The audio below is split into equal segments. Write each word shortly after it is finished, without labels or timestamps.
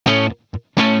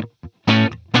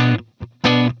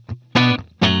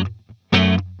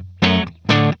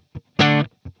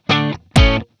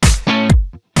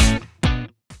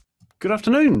Good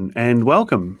afternoon and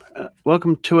welcome.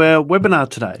 Welcome to our webinar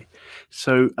today.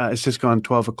 So it's just gone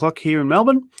 12 o'clock here in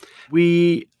Melbourne.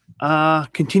 We are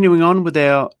continuing on with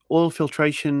our oil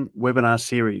filtration webinar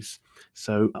series.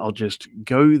 So I'll just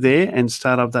go there and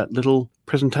start up that little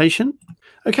presentation.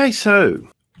 Okay, so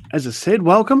as I said,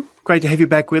 welcome. Great to have you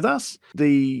back with us.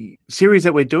 The series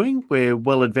that we're doing, we're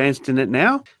well advanced in it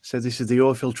now. So this is the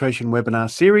oil filtration webinar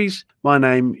series. My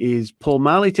name is Paul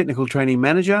Marley, Technical Training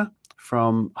Manager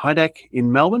from HYDAC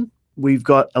in Melbourne. We've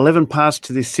got 11 parts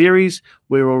to this series.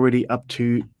 We're already up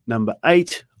to number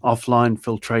 8, offline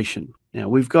filtration. Now,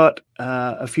 we've got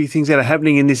a few things that are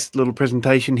happening in this little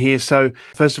presentation here. So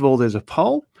first of all, there's a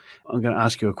poll. I'm going to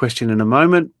ask you a question in a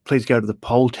moment. Please go to the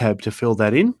poll tab to fill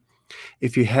that in.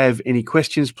 If you have any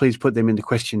questions, please put them in the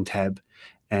question tab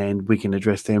and we can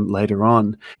address them later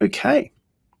on. Okay.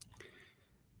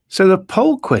 So the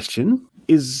poll question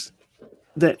is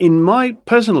that in my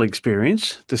personal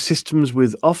experience, the systems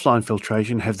with offline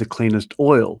filtration have the cleanest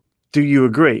oil. Do you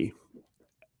agree?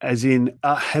 As in,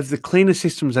 have the cleaner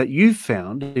systems that you've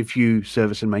found, if you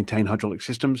service and maintain hydraulic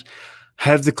systems,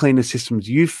 have the cleaner systems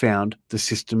you've found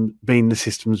been the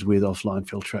systems with offline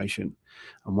filtration?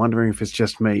 I'm wondering if it's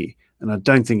just me, and I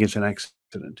don't think it's an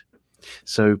accident.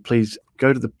 So please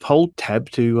go to the poll tab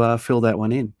to fill that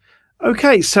one in.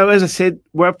 Okay, so as I said,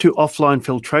 we're up to offline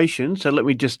filtration. So let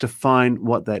me just define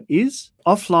what that is.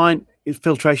 Offline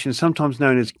filtration is sometimes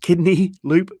known as kidney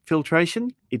loop filtration.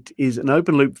 It is an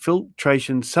open loop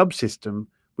filtration subsystem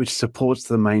which supports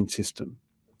the main system.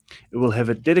 It will have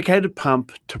a dedicated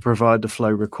pump to provide the flow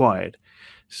required.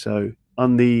 So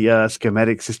on the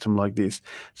schematic system like this.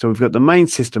 So we've got the main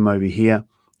system over here,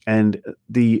 and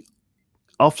the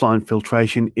offline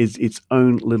filtration is its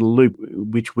own little loop,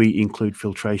 which we include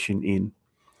filtration in.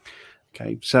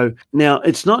 Okay, so now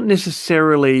it's not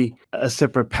necessarily a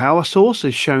separate power source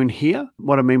as shown here.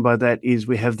 What I mean by that is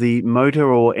we have the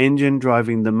motor or engine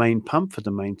driving the main pump for the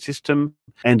main system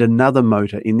and another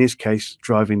motor, in this case,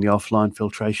 driving the offline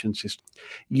filtration system.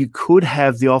 You could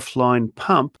have the offline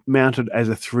pump mounted as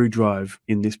a through drive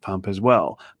in this pump as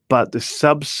well, but the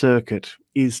sub-circuit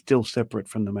is still separate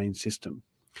from the main system.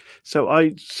 So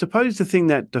I suppose the thing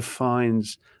that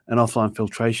defines an offline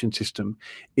filtration system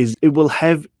is it will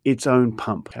have its own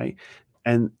pump, okay,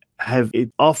 and have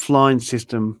its offline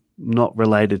system not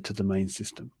related to the main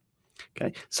system.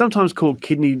 Okay, sometimes called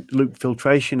kidney loop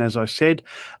filtration, as I said.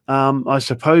 I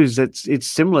suppose it's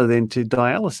similar then to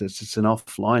dialysis. It's an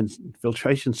offline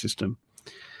filtration system.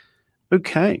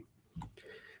 Okay,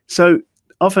 so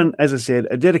often, as I said,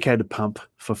 a dedicated pump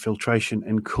for filtration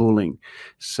and cooling.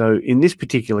 So in this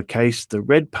particular case, the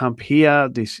red pump here,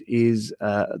 this is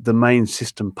the main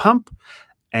system pump,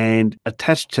 and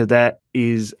attached to that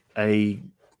is a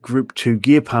Group 2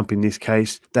 gear pump in this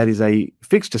case. That is a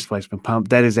fixed displacement pump.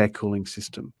 That is our cooling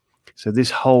system. So this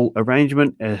whole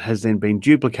arrangement has then been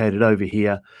duplicated over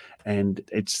here, and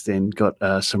it's then got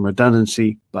some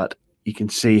redundancy, but you can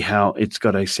see how it's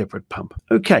got a separate pump.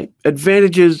 Okay,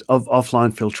 advantages of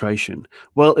offline filtration.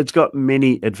 Well, it's got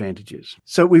many advantages.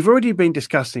 So we've already been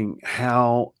discussing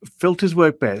how filters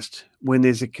work best when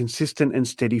there's a consistent and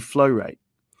steady flow rate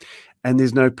and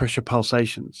there's no pressure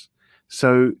pulsations.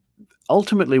 So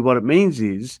ultimately what it means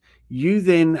is you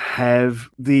then have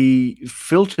the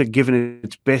filter given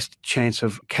its best chance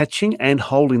of catching and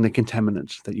holding the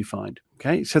contaminants that you find.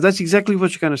 Okay, so that's exactly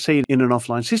what you're going to see in an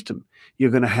offline system.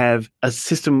 You're going to have a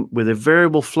system with a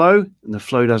variable flow, and the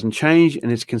flow doesn't change,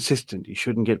 and it's consistent. You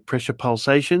shouldn't get pressure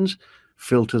pulsations.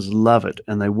 Filters love it,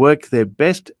 and they work their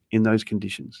best in those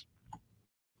conditions.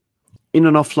 In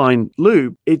an offline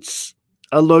loop, it's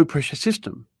a low-pressure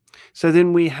system. So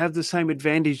then we have the same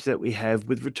advantage that we have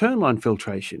with return line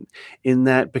filtration, in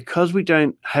that because we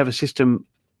don't have a system,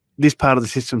 this part of the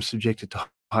system subjected to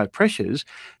high pressures,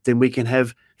 then we can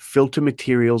have filter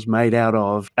materials made out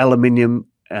of aluminium,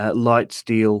 light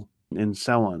steel, and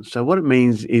so on. So what it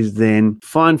means is then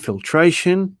fine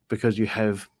filtration, because you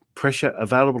have pressure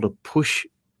available to push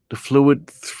the fluid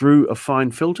through a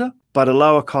fine filter, but a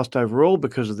lower cost overall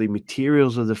because of the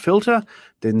materials of the filter,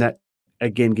 then that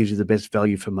again gives you the best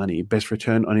value for money, best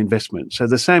return on investment. So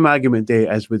the same argument there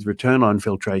as with return on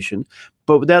filtration,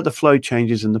 but without the flow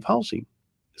changes in the pulsing.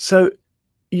 So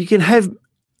you can have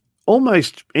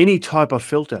almost any type of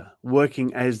filter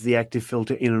working as the active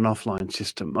filter in an offline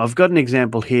system. I've got an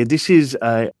example here. This is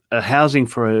a housing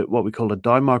for what we call a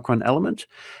dimicron element,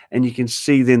 and you can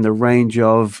see then the range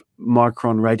of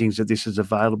micron ratings that this is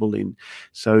available in.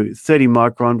 So 30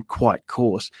 micron, quite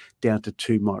coarse, down to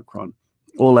 2 micron,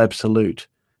 all absolute.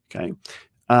 Okay.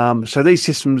 So these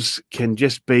systems can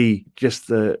just be just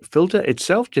the filter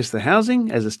itself, just the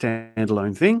housing as a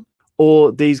standalone thing,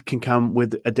 or these can come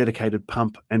with a dedicated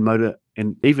pump and motor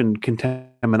and even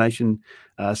contamination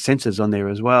sensors on there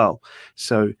as well.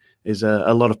 So there's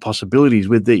a lot of possibilities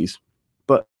with these.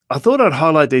 But I thought I'd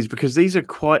highlight these because these are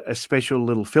quite a special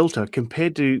little filter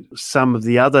compared to some of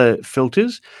the other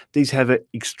filters. These have an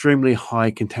extremely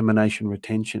high contamination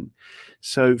retention.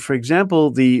 So, for example,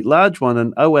 the large one,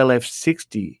 an OLF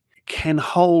 60, can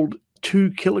hold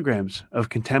 2 kilograms of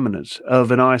contaminants,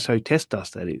 of an ISO test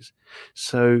dust, that is.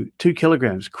 So 2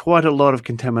 kilograms, quite a lot of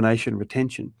contamination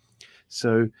retention.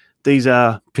 So these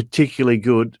are particularly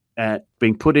good at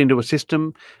being put into a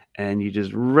system, and you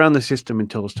just run the system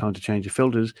until it's time to change the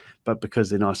filters. But because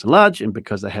they're nice and large and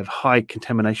because they have high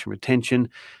contamination retention,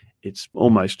 it's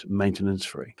almost maintenance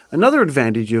free. Another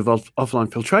advantage of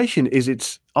offline filtration is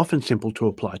it's often simple to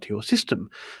apply to your system.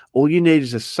 All you need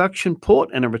is a suction port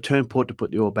and a return port to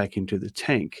put the oil back into the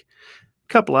tank.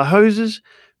 A couple of hoses,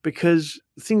 because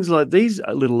things like these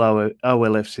little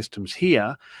OLF systems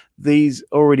here, these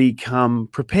already come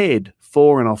prepared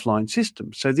for an offline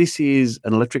system. So this is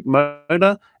an electric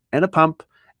motor and a pump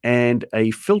and a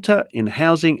filter in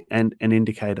housing and an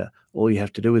indicator. All you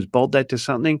have to do is bolt that to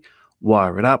something,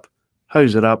 wire it up,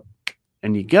 hose it up,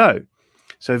 and you go.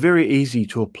 So very easy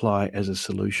to apply as a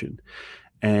solution.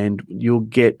 And you'll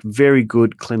get very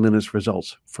good cleanliness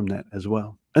results from that as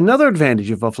well. Another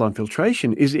advantage of offline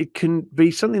filtration is it can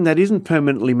be something that isn't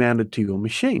permanently mounted to your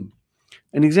machine.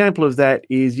 An example of that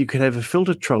is you could have a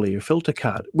filter trolley or filter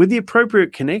cart. With the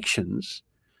appropriate connections,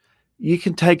 you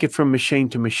can take it from machine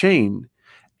to machine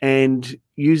and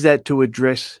use that to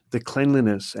address the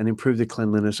cleanliness and improve the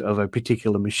cleanliness of a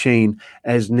particular machine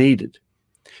as needed.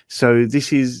 So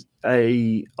this is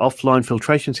a offline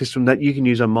filtration system that you can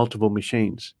use on multiple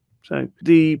machines. So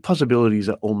the possibilities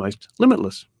are almost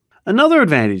limitless. Another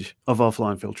advantage of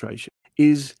offline filtration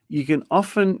is you can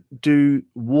often do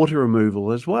water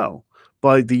removal as well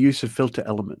by the use of filter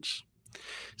elements.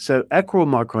 So aqua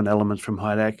micron elements from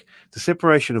HYDAC, the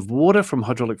separation of water from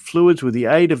hydraulic fluids with the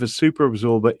aid of a super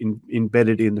absorber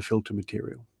embedded in the filter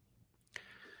material.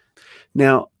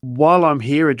 Now, while I'm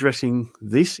here addressing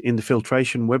this in the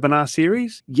filtration webinar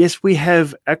series, yes, we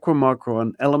have aqua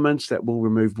micron elements that will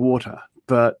remove water,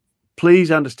 but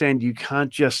please understand you can't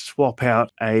just swap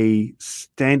out a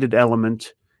standard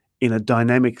element in a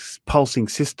dynamic pulsing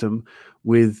system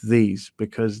with these,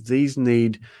 because these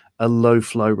need a low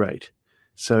flow rate.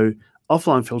 So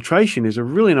offline filtration is a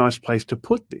really nice place to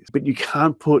put this, but you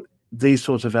can't put these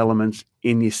sorts of elements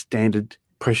in your standard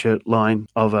pressure line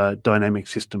of a dynamic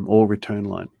system or return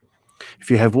line.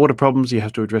 If you have water problems, you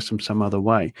have to address them some other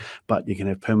way, but you can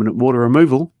have permanent water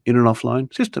removal in an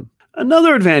offline system.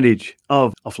 Another advantage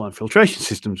of offline filtration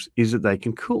systems is that they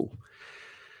can cool.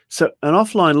 So an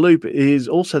offline loop is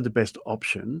also the best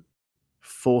option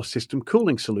for system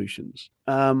cooling solutions.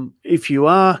 If you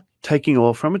are taking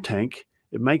oil from a tank,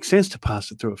 it makes sense to pass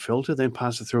it through a filter, then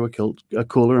pass it through a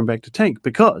cooler and back to tank,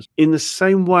 because in the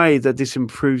same way that this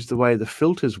improves the way the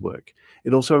filters work,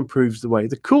 it also improves the way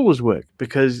the coolers work,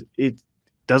 because it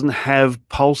doesn't have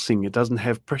pulsing, it doesn't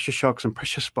have pressure shocks and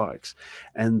pressure spikes,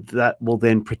 and that will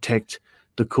then protect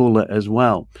the cooler as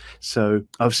well. So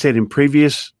I've said in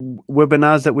previous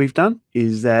webinars that we've done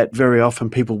is that very often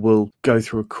people will go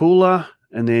through a cooler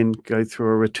and then go through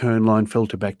a return line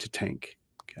filter back to tank.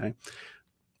 Okay.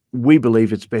 We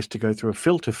believe it's best to go through a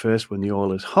filter first when the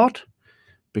oil is hot,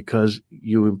 because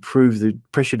you improve the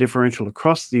pressure differential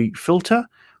across the filter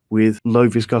with low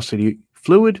viscosity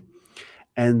fluid,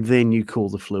 and then you cool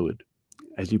the fluid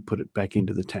as you put it back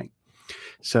into the tank.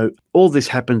 So all this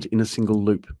happens in a single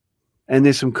loop. And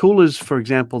there's some coolers, for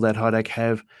example, that HYDAC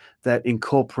have that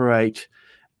incorporate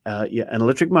an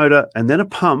electric motor and then a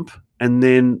pump and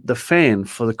then the fan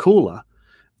for the cooler,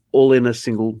 all in a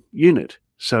single unit.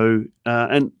 So,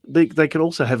 and they can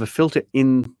also have a filter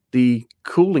in the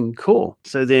cooling core.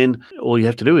 So then all you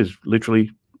have to do is literally,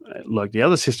 like the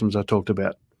other systems I talked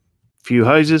about, few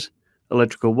hoses,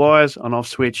 electrical wires, on off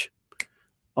switch,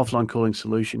 offline cooling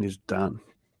solution is done.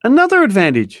 Another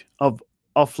advantage of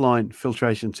offline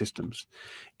filtration systems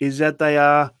is that they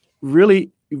are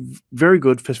really very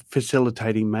good for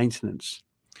facilitating maintenance.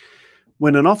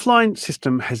 When an offline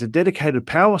system has a dedicated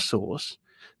power source,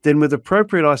 then with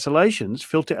appropriate isolations,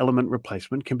 filter element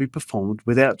replacement can be performed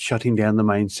without shutting down the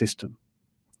main system.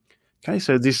 Okay,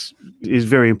 so this is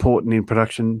very important in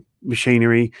production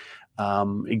machinery.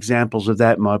 Examples of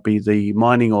that might be the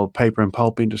mining or paper and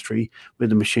pulp industry, where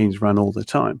the machines run all the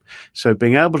time. So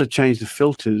being able to change the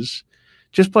filters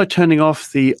just by turning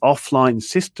off the offline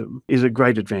system is a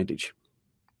great advantage.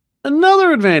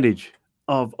 Another advantage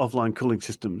of offline cooling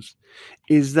systems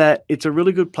is that it's a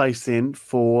really good place then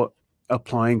for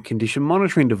applying condition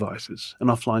monitoring devices. An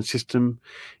offline system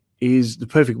is the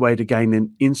perfect way to gain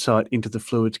an insight into the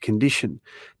fluid's condition.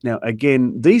 Now,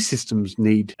 again, these systems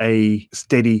need a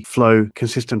steady flow,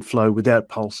 consistent flow without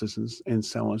pulses and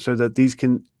so on, so that these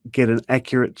can get an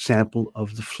accurate sample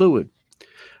of the fluid.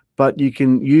 But you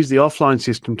can use the offline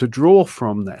system to draw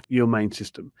from that, your main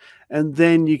system. And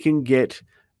then you can get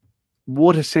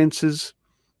water sensors,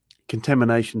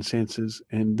 contamination sensors,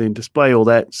 and then display all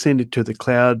that, send it to the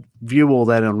cloud, view all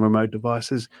that on remote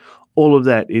devices. All of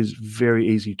that is very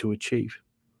easy to achieve.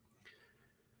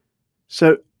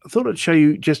 So I thought I'd show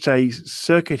you just a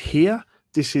circuit here.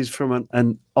 This is from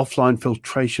an offline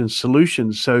filtration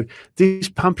solution. So this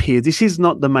pump here, this is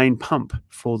not the main pump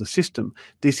for the system.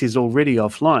 This is already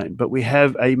offline, but we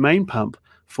have a main pump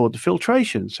for the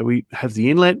filtration. So we have the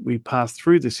inlet, we pass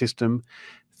through the system,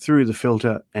 through the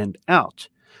filter and out.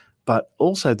 But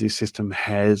also this system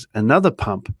has another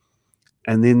pump,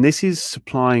 and then this is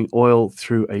supplying oil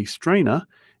through a strainer,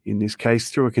 in this case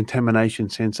through a contamination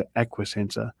sensor, aqua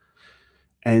sensor,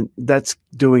 and that's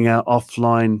doing our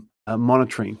offline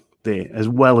monitoring there, as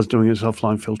well as doing its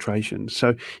offline filtration.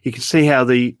 So you can see how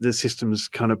the systems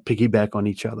kind of piggyback on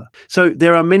each other. So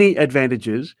there are many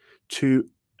advantages to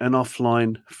an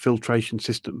offline filtration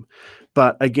system,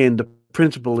 but again, the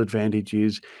principal advantage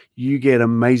is you get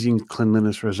amazing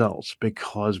cleanliness results,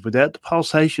 because without the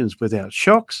pulsations, without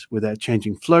shocks, without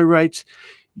changing flow rates,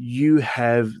 you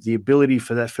have the ability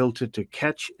for that filter to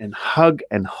catch and hug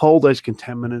and hold those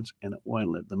contaminants, and it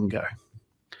won't let them go.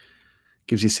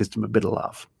 Gives your system a bit of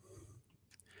love.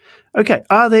 Okay,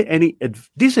 are there any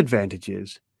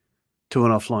disadvantages to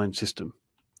an offline system?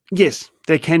 Yes,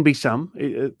 there can be some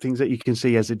things that you can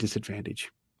see as a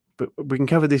disadvantage, but we can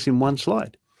cover this in one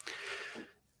slide.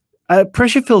 A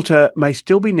pressure filter may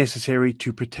still be necessary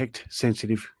to protect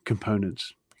sensitive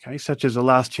components, okay, such as a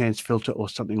last chance filter or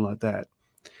something like that.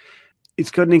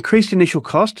 It's got an increased initial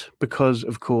cost because,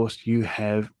 of course, you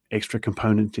have extra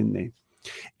components in there.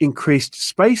 Increased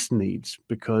space needs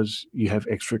because you have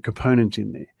extra components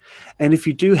in there. And if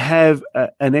you do have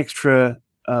an extra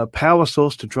power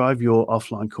source to drive your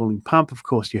offline cooling pump, of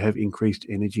course, you have increased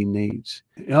energy needs.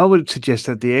 And I would suggest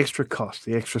that the extra cost,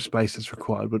 the extra space that's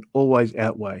required would always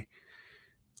outweigh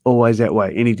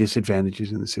any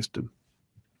disadvantages in the system.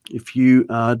 If you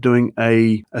are doing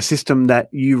a system that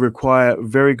you require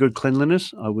very good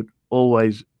cleanliness, I would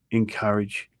always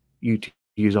encourage you to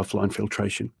use offline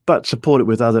filtration, but support it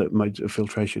with other modes of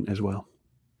filtration as well.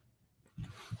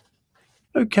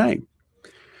 Okay,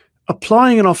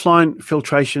 applying an offline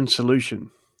filtration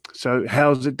solution. So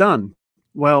how is it done?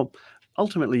 Well,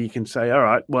 ultimately you can say, all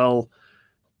right, well,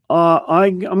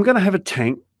 I'm going to have a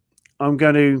tank. I'm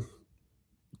going to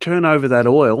turn over that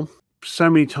oil so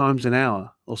many times an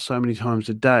hour or so many times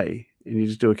a day, and you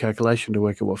just do a calculation to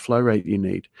work out what flow rate you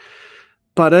need.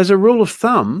 But as a rule of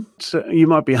thumb, so you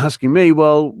might be asking me,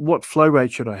 well, what flow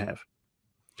rate should I have?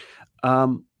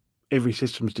 Every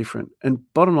system's different. And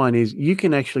bottom line is you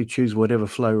can actually choose whatever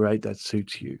flow rate that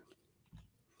suits you.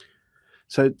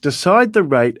 So decide the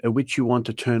rate at which you want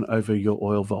to turn over your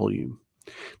oil volume.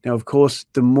 Now, of course,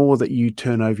 the more that you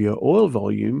turn over your oil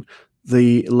volume,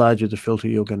 the larger the filter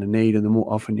you're going to need, and the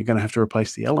more often you're going to have to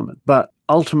replace the element. But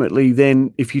ultimately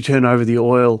then, if you turn over the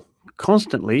oil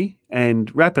constantly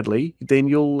and rapidly, then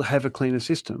you'll have a cleaner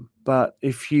system. But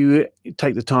if you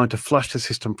take the time to flush the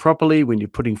system properly when you're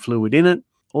putting fluid in it,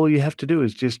 all you have to do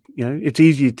is just, it's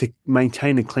easier to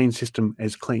maintain a clean system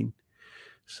as clean.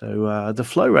 So the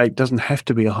flow rate doesn't have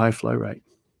to be a high flow rate.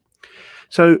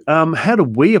 So how do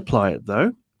we apply it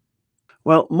though?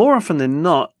 Well, more often than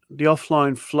not, the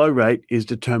offline flow rate is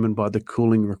determined by the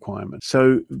cooling requirement.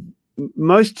 So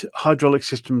most hydraulic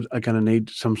systems are going to need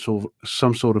some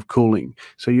sort of cooling.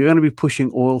 So you're going to be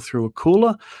pushing oil through a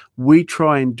cooler. We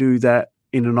try and do that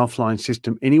in an offline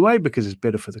system anyway because it's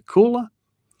better for the cooler.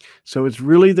 So it's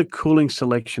really the cooling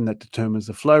selection that determines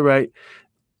the flow rate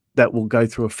that will go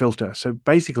through a filter. So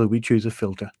basically we choose a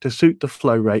filter to suit the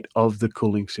flow rate of the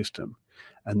cooling system,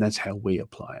 and that's how we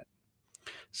apply it.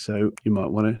 So you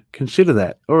might want to consider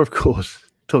that, or of course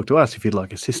talk to us if you'd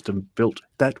like a system built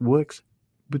that works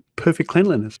with perfect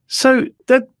cleanliness. So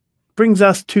that brings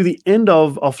us to the end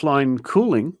of offline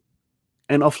cooling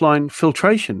and offline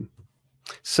filtration.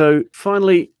 So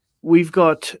finally, we've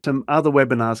got some other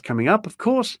webinars coming up, of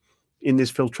course, in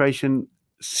this filtration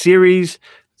series.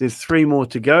 There's 3 more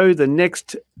to go. The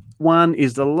next one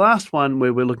is the last one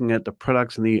where we're looking at the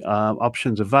products and the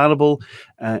options available.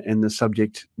 And the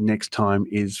subject next time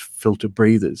is filter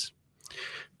breathers.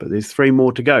 But there's 3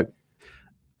 more to go.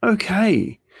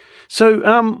 Okay.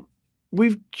 So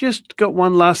we've just got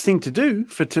one last thing to do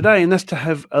for today, and that's to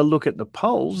have a look at the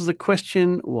polls. The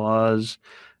question was,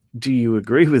 do you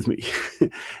agree with me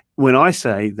when I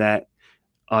say that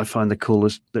I find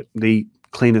the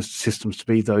cleanest systems to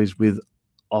be those with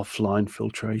offline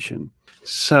filtration?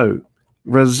 So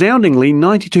resoundingly,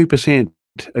 92%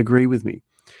 agree with me.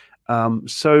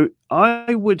 So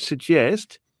I would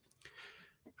suggest,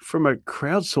 from a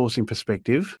crowdsourcing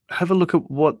perspective, have a look at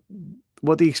what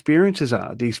the experiences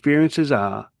are. The experiences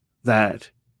are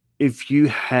that if you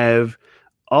have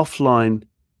offline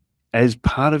as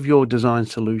part of your design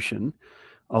solution,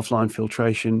 offline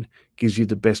filtration gives you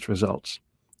the best results.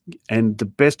 And the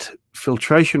best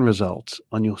filtration results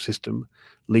on your system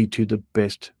lead to the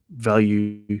best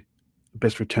value,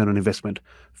 best return on investment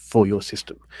for your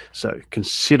system. So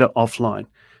consider offline.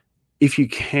 If you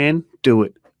can do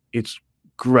it, it's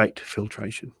great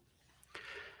filtration.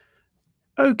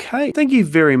 Okay, thank you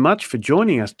very much for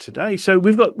joining us today. So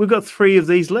we've got 3 of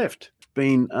these left. It's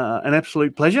been an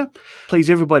absolute pleasure. Please,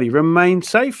 everybody, remain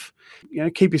safe.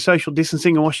 Keep your social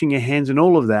distancing and washing your hands and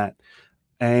all of that.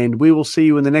 And we will see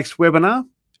you in the next webinar.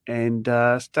 And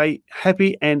stay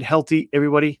happy and healthy,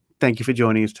 everybody. Thank you for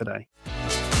joining us today.